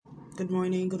Good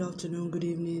morning, good afternoon, good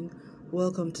evening.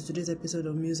 Welcome to today's episode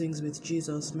of Musings with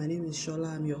Jesus. My name is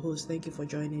Shola. I'm your host. Thank you for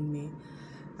joining me.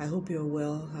 I hope you're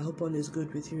well. I hope all is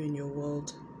good with you in your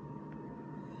world.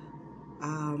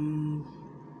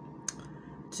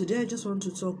 Today I just want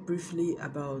to talk briefly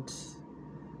about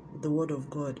the Word of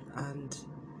God and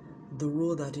the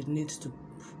role that it needs to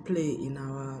play in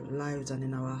our lives and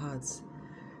in our hearts.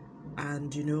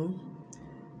 And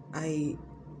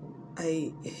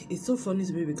it's so funny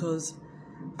to me because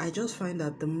I just find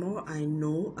that the more I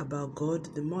know about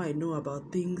God, the more I know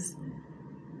about things,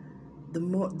 the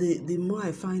more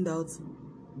I find out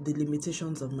the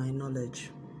limitations of my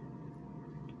knowledge.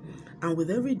 And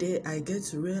with every day, I get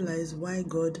to realize why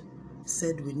God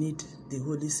said we need the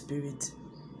Holy Spirit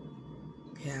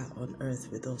here on earth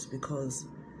with us. Because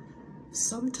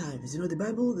sometimes, the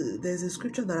Bible, there's a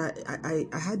scripture that I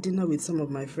had dinner with some of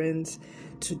my friends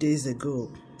 2 days ago.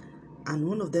 And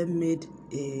one of them made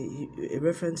a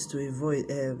reference to a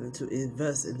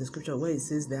verse in the scripture where it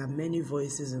says there are many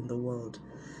voices in the world.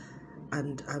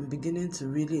 And I'm beginning to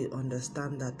really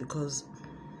understand that because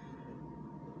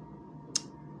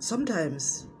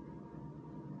sometimes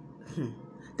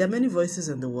there are many voices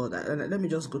in the world. And let me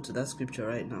just go to that scripture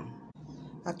right now.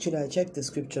 Actually, I checked the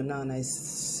scripture now and I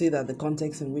see that the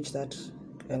context in which that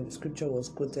scripture was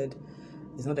quoted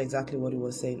is not exactly what it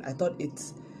was saying. I thought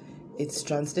it's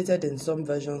translated in some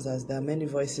versions as there are many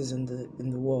voices in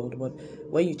the world, but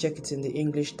when you check it in the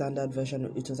English Standard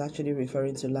Version, it was actually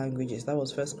referring to languages. That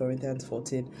was 1 Corinthians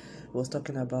 14. It was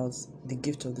talking about the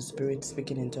gift of the Spirit,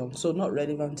 speaking in tongues. So not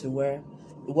relevant to where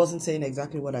it wasn't saying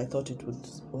exactly what I thought it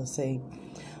was saying.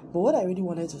 But what I really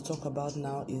wanted to talk about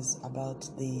now is about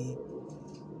the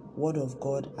Word of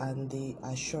God and the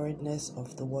assuredness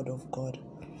of the Word of God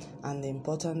and the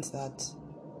importance that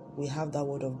we have that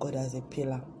Word of God as a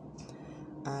pillar,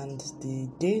 and the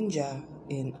danger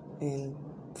in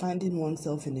finding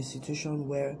oneself in a situation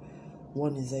where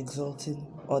one is exalting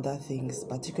other things,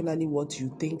 particularly what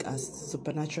you think as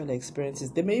supernatural experiences.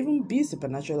 They may even be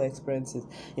supernatural experiences.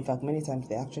 In fact, many times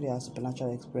they actually are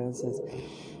supernatural experiences.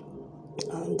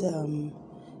 And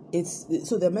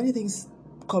so there are many things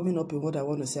coming up in what I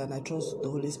want to say, and I trust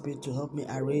the Holy Spirit to help me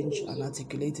arrange and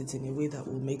articulate it in a way that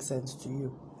will make sense to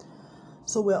you.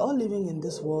 So we're all living in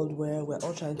this world where we're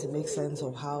all trying to make sense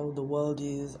of how the world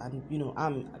is. And,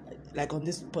 I'm like on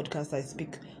this podcast, I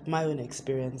speak my own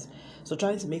experience. So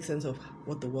trying to make sense of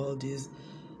what the world is,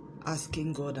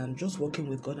 asking God and just working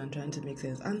with God and trying to make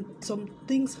sense. And some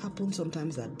things happen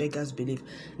sometimes that beggars belief.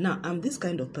 Now, I'm this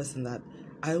kind of person that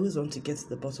I always want to get to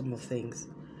the bottom of things.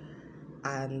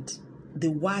 And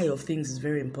the why of things is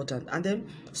very important. And then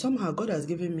somehow God has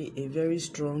given me a very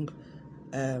strong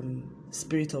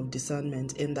spirit of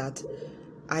discernment in that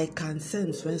I can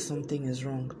sense when something is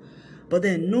wrong. But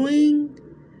then knowing,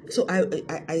 so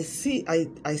I see,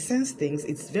 I sense things.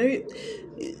 It's very,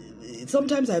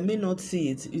 sometimes I may not see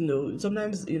it,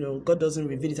 sometimes, God doesn't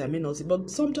reveal it, I may not see,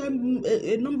 but sometimes,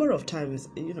 a number of times,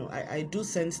 I do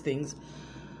sense things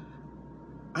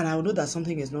and I will know that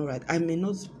something is not right. I may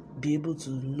not be able to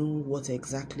know what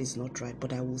exactly is not right,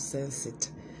 but I will sense it,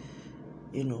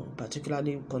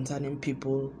 particularly concerning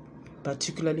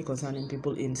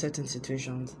people in certain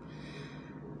situations.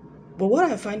 But what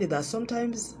I find is that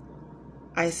sometimes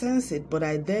I sense it, but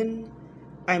I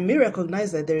may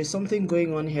recognize that there is something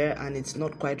going on here and it's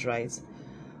not quite right.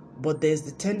 But there's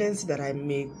the tendency that I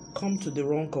may come to the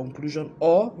wrong conclusion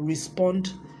or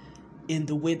respond in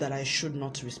the way that I should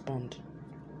not respond.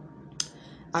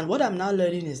 And what I'm now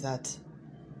learning is that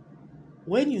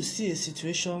when you see a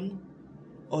situation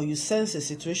or you sense a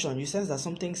situation, you sense that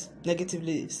something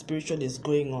negatively spiritual is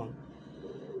going on,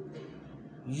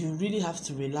 you really have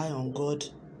to rely on God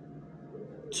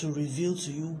to reveal to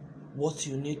you what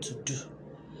you need to do.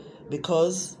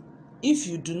 Because if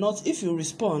you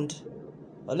respond,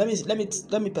 or let me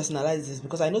personalize this,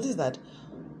 because I noticed that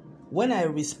when I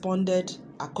responded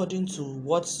according to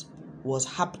what was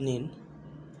happening,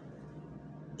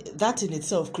 that in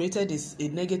itself created a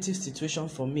negative situation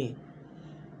for me.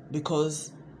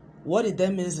 Because what it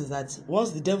then means is that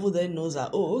once the devil then knows that,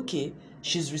 oh, okay,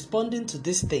 she's responding to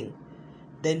this thing,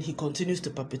 then he continues to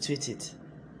perpetuate it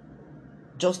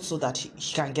just so that he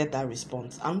can get that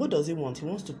response. And what does he want? He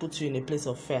wants to put you in a place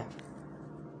of fear.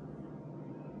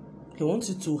 He wants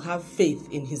you to have faith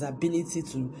in his ability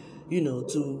to,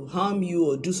 to harm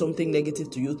you or do something negative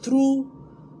to you through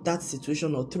that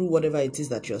situation or through whatever it is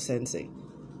that you're sensing.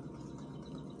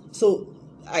 So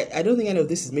I don't think any of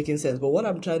this is making sense, but what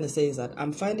I'm trying to say is that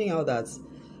I'm finding out that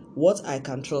what I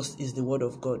can trust is the Word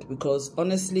of God. Because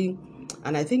honestly,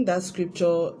 and I think that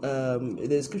scripture,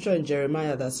 the scripture in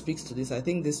Jeremiah that speaks to this, I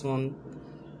think this one,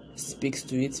 speaks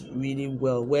to it really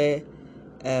well, where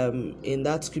in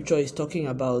that scripture is talking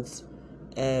about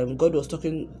God was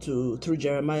talking through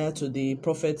Jeremiah to the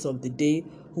prophets of the day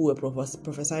who were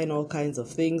prophesying all kinds of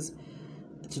things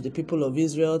to the people of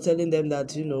Israel, telling them that,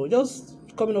 just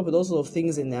coming up with all sorts of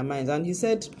things in their minds. And he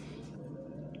said,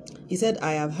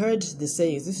 I have heard the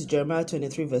sayings. This is Jeremiah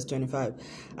 23 verse 25.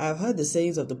 I have heard the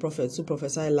sayings of the prophets who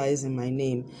prophesy lies in my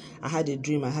name. I had a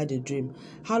dream.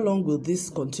 How long will this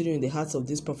continue in the hearts of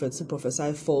these prophets who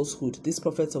prophesy falsehood? These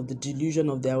prophets of the delusion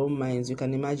of their own minds. You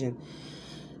can imagine.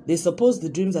 They suppose the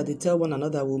dreams that they tell one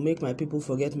another will make my people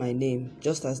forget my name,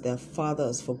 just as their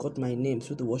fathers forgot my name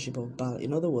through the worship of Baal.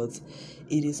 In other words,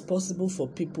 it is possible for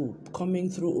people coming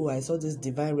through, I saw this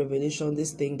divine revelation, this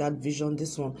thing, that vision,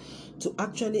 this one, to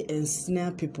actually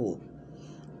ensnare people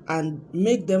and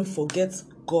make them forget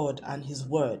God and His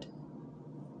word.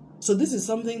 So this is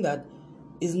something that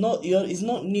is not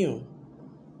new.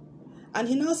 And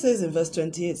he now says in verse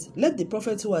 28, let the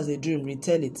prophet who has a dream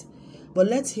retell it, but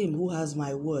let him who has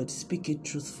my word speak it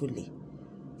truthfully.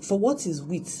 For what is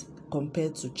wheat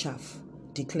compared to chaff,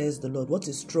 declares the Lord? What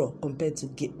is straw compared to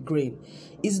grain?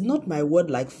 Is not my word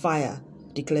like fire,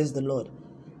 declares the Lord,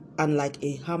 and like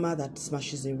a hammer that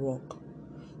smashes a rock?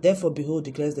 Therefore, behold,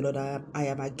 declares the Lord, I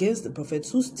am against the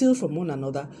prophets who steal from one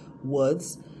another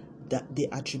words that they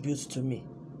attribute to me.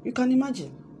 You can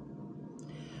imagine.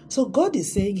 So God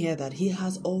is saying here that He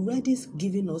has already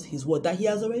given us His word, that He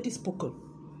has already spoken.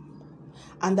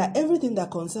 And that everything that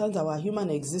concerns our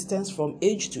human existence from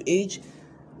age to age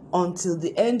until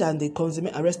the end and the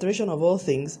consummation and restoration of all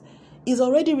things is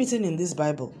already written in this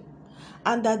Bible.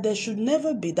 And that there should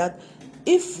never be that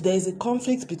if there is a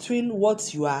conflict between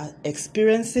what you are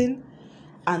experiencing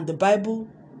and the Bible,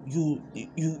 you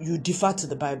defer to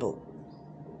the Bible.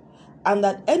 And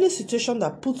that any situation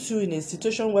that puts you in a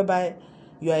situation whereby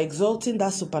you are exalting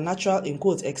that supernatural, in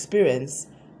quotes, experience,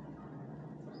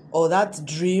 or that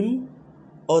dream,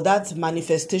 or that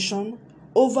manifestation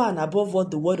over and above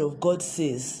what the word of God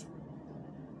says,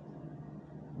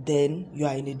 then you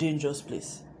are in a dangerous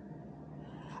place.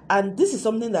 And this is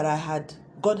something that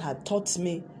God had taught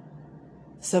me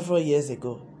several years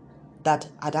ago, that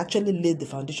had actually laid the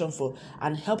foundation for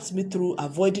and helped me through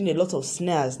avoiding a lot of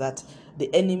snares that the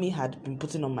enemy had been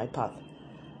putting on my path.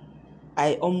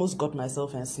 I almost got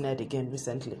myself ensnared again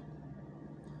recently,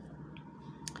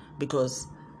 because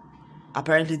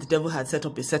apparently the devil had set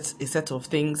up a set of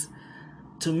things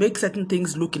to make certain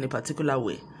things look in a particular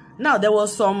way. Now, there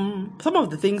was some of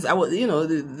the things there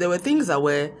were things that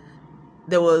were,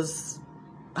 there was,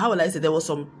 how would I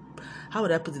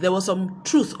put it? There was some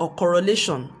truth or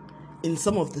correlation in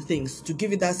some of the things to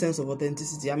give it that sense of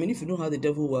authenticity. I mean, if you know how the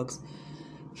devil works,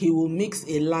 he will mix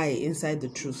a lie inside the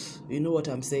truth. You know what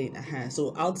I'm saying?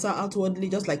 So outwardly,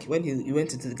 just like when he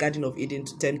went into the Garden of Eden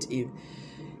to tempt Eve,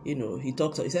 he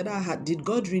said, did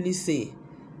God really say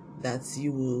that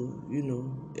you will,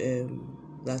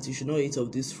 that you should not eat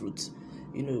of this fruit?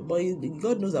 But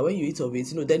God knows that when you eat of it,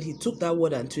 then he took that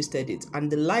word and twisted it.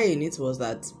 And the lie in it was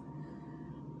that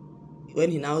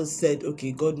when he now said,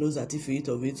 okay, God knows that if you eat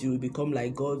of it, you will become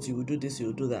like God, you will do this, you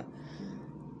will do that.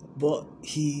 But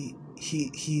his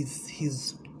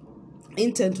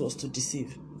intent was to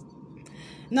deceive.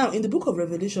 Now, in the book of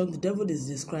Revelation, the devil is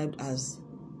described as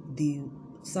the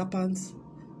serpent,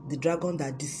 the dragon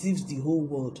that deceives the whole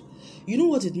world. You know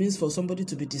what it means for somebody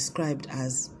to be described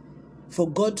as, for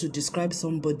God to describe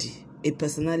somebody, a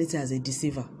personality, as a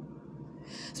deceiver?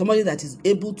 Somebody that is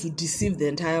able to deceive the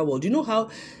entire world. You know how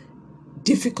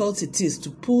difficult it is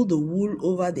to pull the wool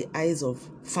over the eyes of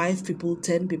 5 people,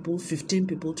 10 people, 15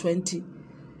 people, 20.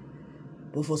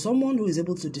 But for someone who is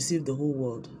able to deceive the whole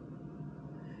world,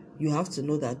 you have to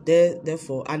know that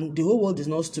therefore, and the whole world is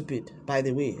not stupid, by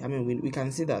the way. I mean, we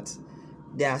can see that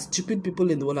there are stupid people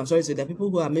in the world. I'm sorry to say, there are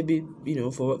people who are maybe,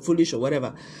 for foolish or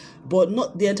whatever. But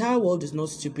not the entire world is not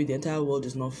stupid. The entire world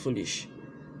is not foolish.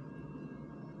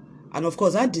 And of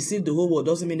course, that deceive the whole world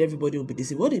doesn't mean everybody will be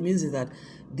deceived. What it means is that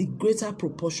the greater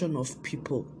proportion of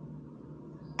people,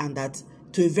 and that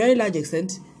to a very large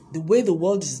extent, the way the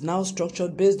world is now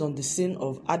structured based on the sin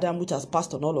of Adam, which has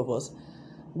passed on all of us,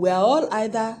 we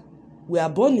are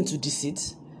born into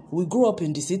deceit, we grew up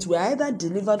in deceit, we are either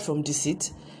delivered from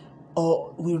deceit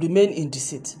or we remain in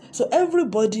deceit. So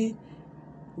everybody,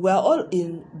 we are all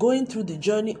going through the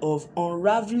journey of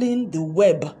unraveling the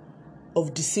web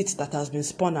of deceit that has been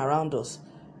spun around us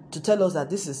to tell us that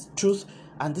this is truth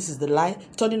and this is the lie,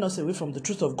 turning us away from the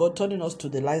truth of God, turning us to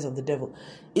the lies of the devil.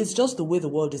 It's just the way the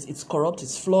world is. It's corrupt,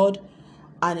 it's flawed,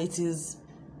 and it is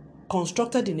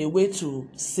constructed in a way to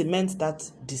cement that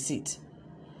deceit.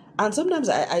 And sometimes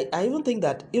I even think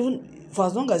that even for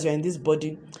as long as you're in this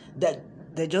body, that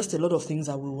there are just a lot of things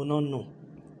that we will not know.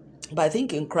 But I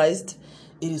think in Christ,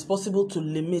 it is possible to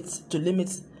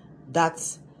limit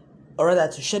that, or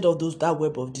rather to shed off that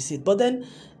web of deceit. But then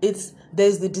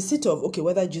there's the deceit of, okay,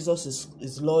 whether Jesus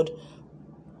is Lord.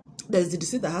 There's the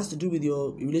deceit that has to do with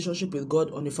your relationship with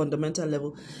God on a fundamental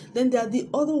level. Then there are the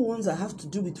other ones that have to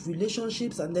do with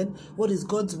relationships, and then what is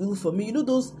God's will for me.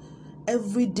 Those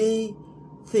everyday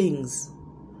things.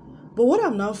 But what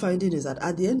I'm now finding is that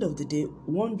at the end of the day,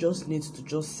 one just needs to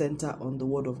just center on the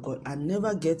word of God and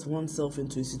never get oneself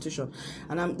into a situation.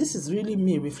 And this is really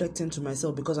me reflecting to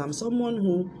myself, because I'm someone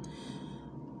who,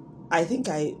 I think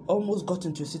I almost got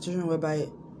into a situation whereby,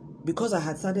 because I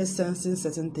had started sensing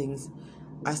certain things,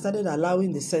 I started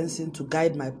allowing the sensing to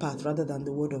guide my path rather than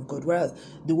the word of God. Whereas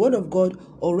the word of God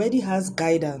already has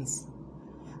guidance.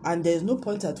 And there's no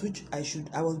point at which I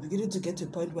was beginning to get to a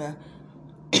point where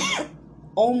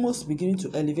almost beginning to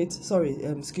elevate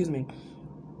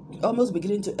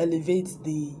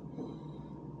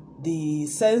the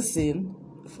sensing,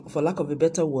 for lack of a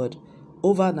better word,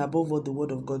 over and above what the word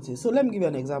of God says. So let me give you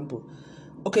an example.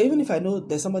 Okay, even if I know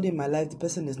there's somebody in my life, the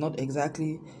person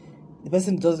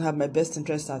doesn't have my best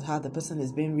interest at heart, the person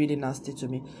is being really nasty to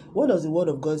me. What does the word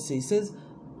of God say? It says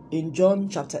in John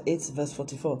chapter 8 verse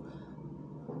 44,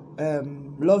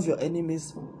 love your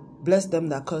enemies, bless them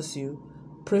that curse you,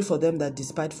 pray for them that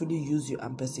despitefully use you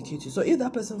and persecute you. So if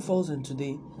that person falls into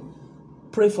the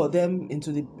pray for them,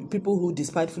 into the people who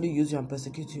despitefully use you and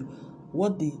persecute you,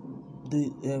 what the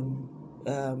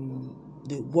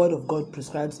word of God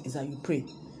prescribes is that you pray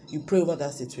over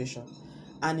that situation,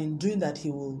 and in doing that, he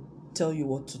will tell you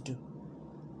what to do.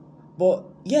 But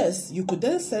yes, you could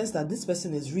then sense that this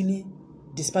person is really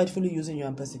despitefully using you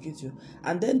and persecute you,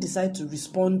 and then decide to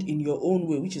respond in your own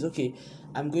way, which is, okay,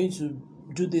 I'm going to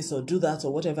do this or do that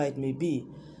or whatever it may be.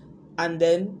 And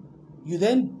then you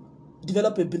then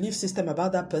develop a belief system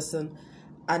about that person,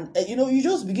 and you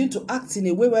just begin to act in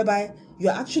a way whereby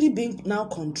you're actually being now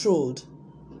controlled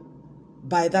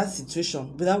by that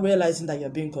situation without realizing that you're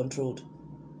being controlled.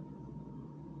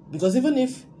 Because even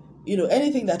if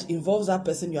anything that involves that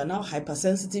person, you are now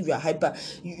hypersensitive,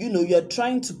 you're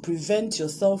trying to prevent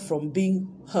yourself from being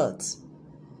hurt,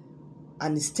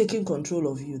 and it's taking control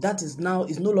of you. That is no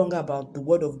longer about the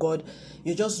word of God.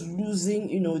 You're just losing,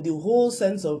 the whole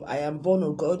sense of, I am born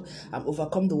of God, I'm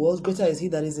overcome the world, greater is he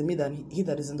that is in me than he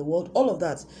that is in the world. All of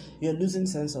that, you're losing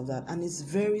sense of that, and it's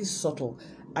very subtle.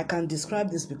 I can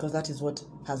describe this because that is what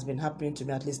has been happening to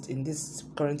me, at least in this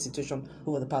current situation,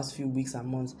 over the past few weeks and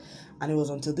months. And it was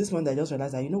until this month I just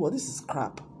realized that, this is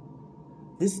crap.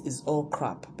 This is all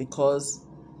crap, because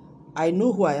I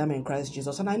know who I am in Christ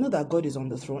Jesus, and I know that God is on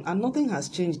the throne, and nothing has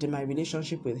changed in my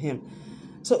relationship with him.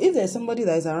 So if there's somebody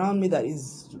that is around me that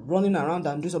is running around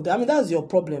and doing something, that's your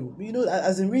problem.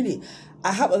 As in, really,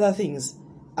 I have other things,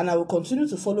 and I will continue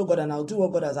to follow God, and I'll do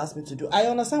what God has asked me to do. I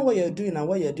understand what you're doing and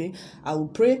what you're doing. I will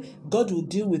pray. God will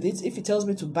deal with it. If he tells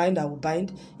me to bind, I will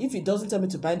bind. If he doesn't tell me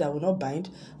to bind, I will not bind.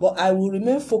 But I will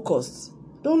remain focused.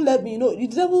 Don't let me, the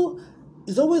devil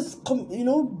is always,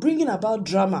 bringing about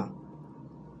drama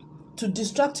to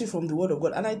distract you from the word of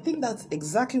God. And I think that's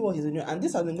exactly what he's doing. And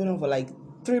this has been going on for like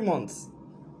 3 months.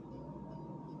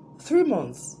 3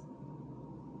 months.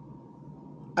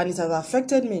 And it has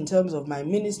affected me in terms of my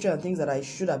ministry and things that I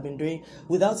should have been doing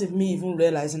without me even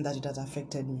realizing that it has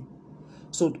affected me.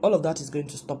 So all of that is going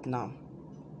to stop now.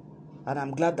 And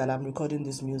I'm glad that I'm recording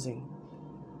this music.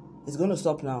 It's going to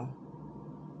stop now.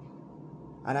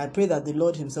 And I pray that the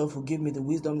Lord himself will give me the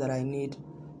wisdom that I need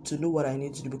to know what I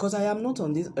need to do. Because I am not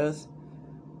on this earth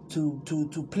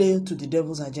to play to the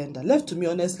devil's agenda. Left to me,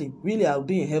 honestly, really, I'll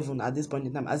be in heaven at this point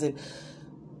in time. As in,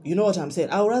 you know what I'm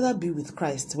saying? I would rather be with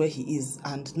Christ where he is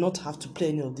and not have to play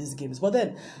any of these games. But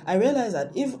then I realized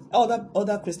that if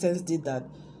other Christians did that,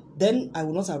 then I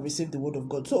would not have received the word of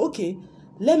God. So, okay,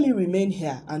 let me remain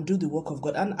here and do the work of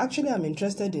God. And actually, I'm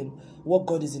interested in what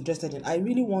God is interested in. I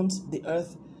really want the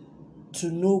earth to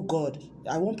know God.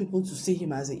 I want people to see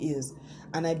him as he is.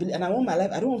 And I want my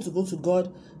life, I don't want to go to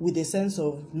God with a sense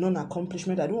of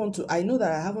non-accomplishment. I know that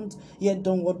I haven't yet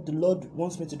done what the Lord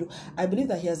wants me to do. I believe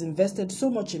that he has invested so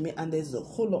much in me, and there's a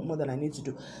whole lot more that I need to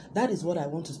do. That is what I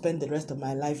want to spend the rest of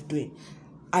my life doing.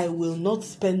 I will not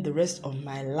spend the rest of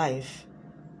my life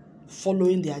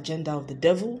following the agenda of the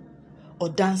devil or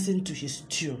dancing to his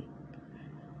tune.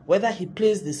 Whether he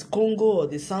plays this Congo or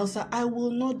the salsa, I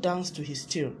will not dance to his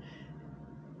tune.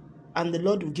 And the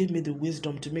Lord will give me the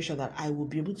wisdom to make sure that I will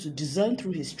be able to discern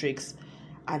through his tricks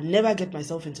and never get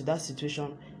myself into that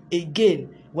situation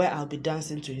again where I'll be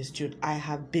dancing to his tune. I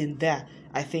have been there,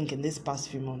 I think, in these past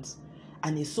few months.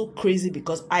 And it's so crazy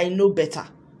because I know better.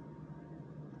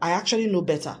 I actually know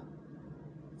better.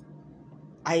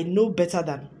 I know better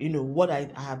than, what I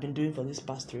have been doing for these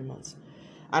past 3 months.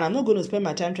 And I'm not going to spend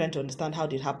my time trying to understand how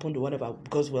it happened or whatever,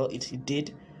 because, well, it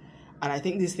did. And I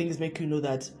think these things make you know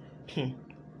that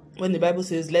when the Bible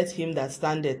says, let him that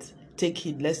standeth take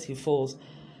heed lest he falls,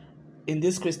 in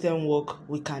this Christian walk,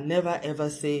 we can never ever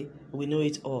say we know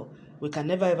it all. We can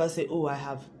never ever say, oh, I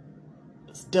have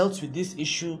dealt with this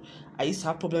issue. I used to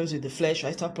have problems with the flesh. I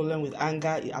used to have problems with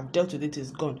anger. I've dealt with it. It's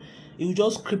gone. It will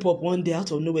just creep up one day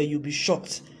out of nowhere. You'll be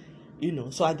shocked.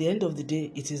 So at the end of the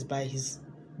day, it is by his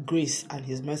grace and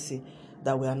his mercy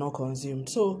that we are not consumed.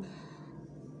 So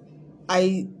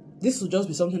this will just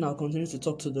be something I'll continue to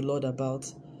talk to the Lord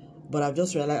about. But I've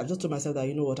just realized, I've just told myself that,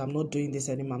 you know what, I'm not doing this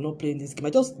anymore. I'm not playing this game.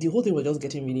 The whole thing was just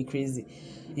getting really crazy.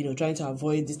 Trying to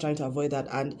avoid this, trying to avoid that,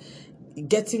 and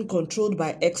getting controlled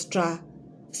by extra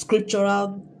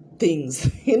scriptural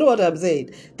things. You know what I'm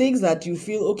saying? Things that you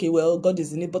feel, okay, well, God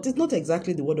is in it, but it's not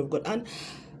exactly the word of God. And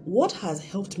what has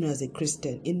helped me as a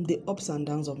Christian in the ups and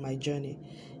downs of my journey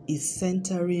is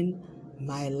centering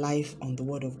my life on the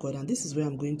word of God. And this is where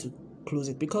I'm going to close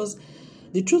it, because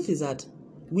the truth is that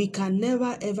we can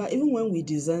never ever, even when we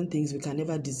discern things, we can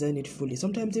never discern it fully.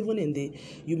 Sometimes even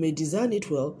you may discern it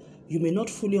well, you may not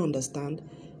fully understand,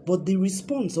 but the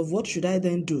response of what should I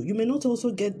then do, you may not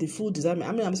also get the full discernment.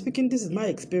 I mean, I'm speaking, this is my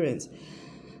experience.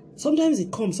 Sometimes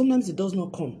it comes, sometimes it does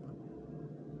not come.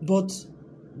 But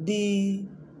the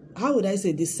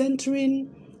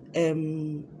centering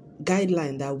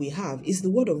guideline that we have is the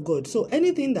word of God. So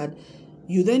anything that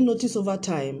you then notice over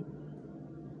time,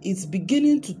 it's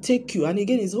beginning to take you, and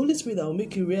again, it's the Holy Spirit that will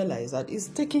make you realize that it's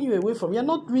taking you away from, you're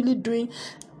not really doing,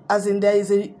 as in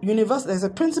there's a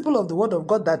principle of the word of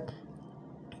God that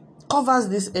covers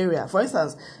this area. For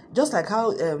instance, just like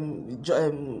how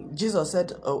Jesus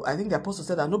said, I think the apostle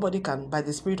said that nobody can, by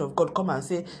the Spirit of God, come and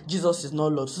say Jesus is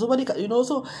not Lord. So somebody can,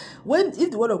 so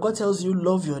if the word of God tells you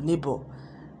love your neighbor,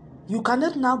 you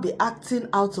cannot now be acting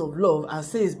out of love and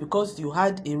say it's because you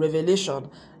had a revelation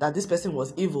that this person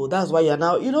was evil. That's why you're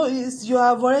now, you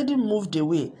have already moved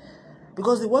away,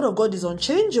 because the word of God is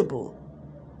unchangeable.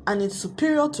 And it's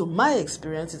superior to my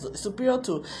experience. It's superior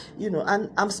to, and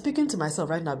I'm speaking to myself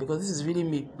right now, because this is really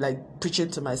me, like,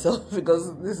 preaching to myself,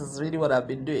 because this is really what I've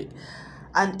been doing.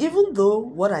 And even though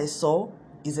what I saw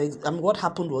what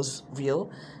happened was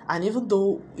real, and even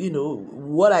though,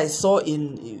 what I saw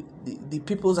in the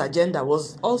people's agenda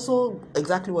was also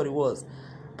exactly what it was,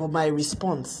 but my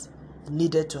response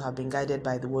needed to have been guided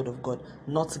by the word of God,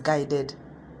 not guided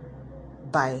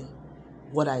by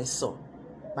what I saw.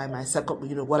 By my second,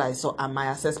 what I saw and my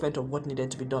assessment of what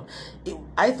needed to be done.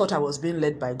 I thought I was being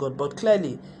led by God, but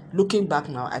clearly, looking back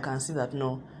now, I can see that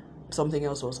no, something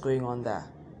else was going on there.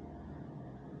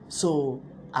 So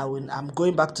I'm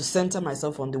going back to center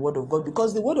myself on the word of God,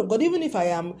 because the word of God, even if I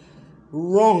am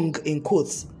wrong in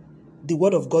quotes, the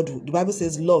word of God, the Bible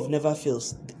says love never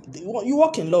fails. You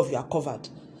walk in love, you are covered.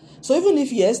 So even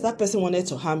if, yes, that person wanted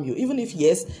to harm you, even if,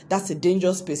 yes, that's a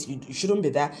dangerous space, you shouldn't be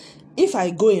there. If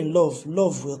I go in love,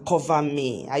 love will cover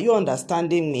me. Are you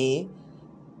understanding me?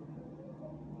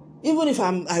 Even if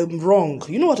I'm wrong,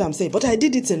 you know what I'm saying, but I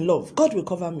did it in love. God will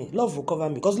cover me. Love will cover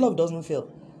me, because love doesn't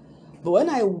fail. But when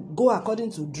I go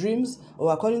according to dreams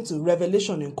or according to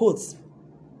revelation in quotes,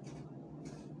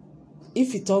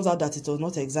 if it turns out that it was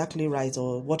not exactly right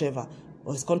or whatever,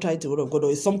 or it's contrary to the word of God,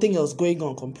 or is something else going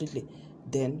on completely,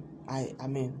 then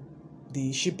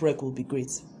the shipwreck will be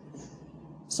great.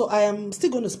 So I am still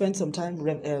going to spend some time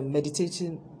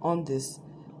meditating on this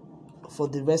for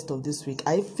the rest of this week.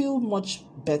 I feel much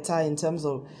better in terms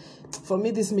of, for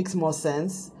me, this makes more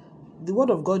sense. The word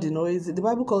of God, the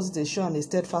Bible calls it a sure and a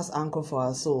steadfast anchor for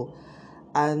our soul.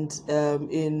 And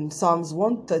in Psalms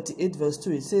 138 verse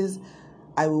 2, it says,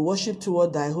 I will worship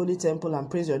toward thy holy temple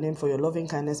and praise your name for your loving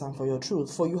kindness and for your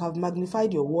truth. For you have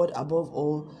magnified your word above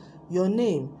all your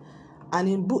name. And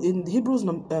in Hebrews,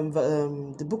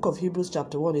 the book of Hebrews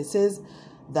chapter 1, it says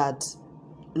that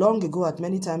long ago, at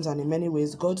many times and in many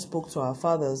ways, God spoke to our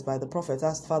fathers by the prophets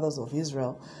as fathers of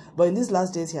Israel. But in these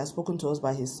last days, he has spoken to us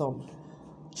by his Son,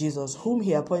 Jesus, whom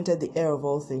he appointed the heir of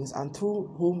all things, and through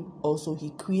whom also he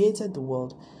created the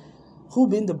world, who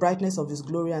being the brightness of his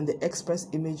glory and the express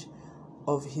image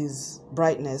of his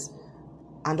brightness,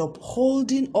 and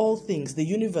upholding all things, the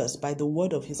universe, by the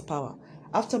word of his power,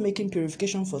 after making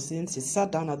purification for sins, he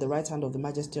sat down at the right hand of the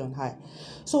Majesty on high.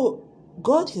 So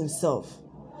God himself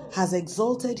has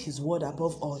exalted his word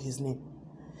above all his name,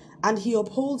 and he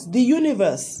upholds the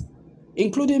universe,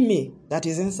 including me that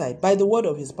is inside, by the word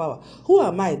of his power. Who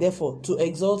am I, therefore, to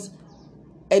exalt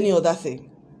any other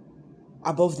thing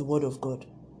above the word of God?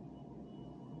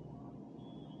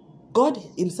 God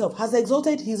himself has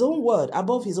exalted his own word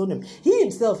above his own name. He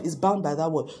himself is bound by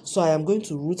that word. So I am going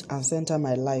to root and center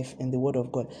my life in the word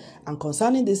of God. And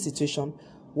concerning this situation,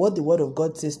 what the word of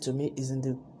God says to me is in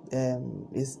the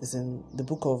is in the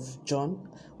book of John,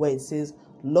 where it says,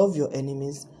 love your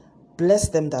enemies, bless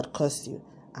them that curse you,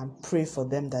 and pray for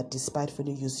them that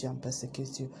despitefully use you and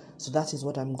persecute you. So that is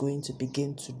what I'm going to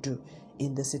begin to do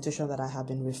in the situation that I have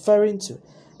been referring to,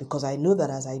 because I know that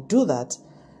as I do that,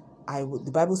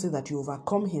 the Bible says that you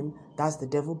overcome him, that's the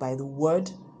devil, by the word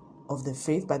of the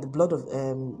faith, by the blood of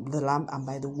the Lamb, and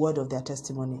by the word of their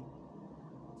testimony.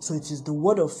 So it is the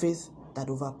word of faith that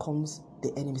overcomes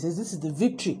the enemy. It says this is the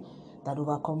victory that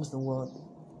overcomes the world,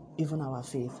 even our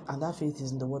faith. And that faith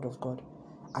is in the word of God.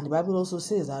 And the Bible also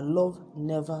says that love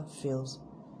never fails.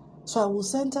 So I will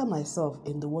center myself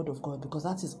in the word of God, because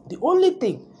that is the only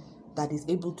thing that is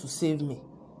able to save me.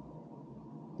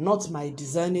 Not my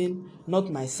discerning,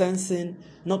 not my sensing,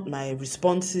 not my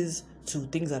responses to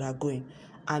things that are going.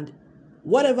 And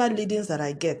whatever leadings that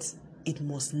I get, it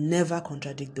must never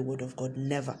contradict the word of God.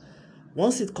 Never.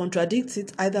 Once it contradicts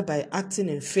it, either by acting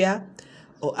in fear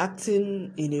or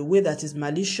acting in a way that is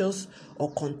malicious or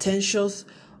contentious,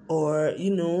 or,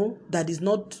 that is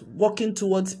not working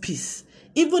towards peace,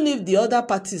 even if the other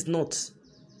party is not,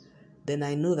 then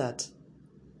I know that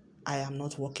I am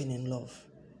not walking in love.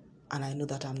 And I know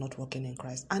that I'm not walking in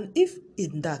Christ. And if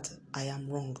in that I am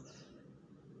wrong,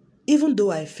 even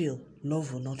though I fail,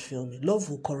 love will not fail me. Love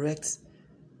will correct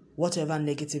whatever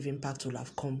negative impact will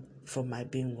have come from my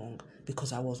being wrong,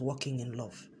 because I was walking in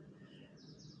love.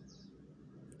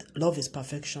 Love is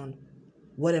perfection.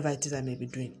 Whatever it is I may be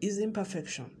doing is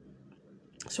imperfection.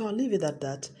 So I'll leave it at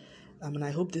that. And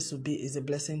I hope this is a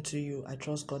blessing to you. I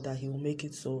trust God that he will make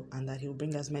it so, and that he will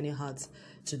bring as many hearts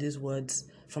to these words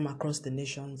from across the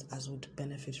nations as would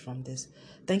benefit from this.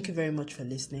 Thank you very much for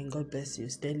listening. God bless you.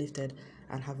 Stay lifted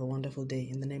and have a wonderful day.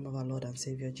 In the name of our Lord and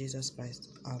Savior Jesus Christ.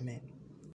 Amen.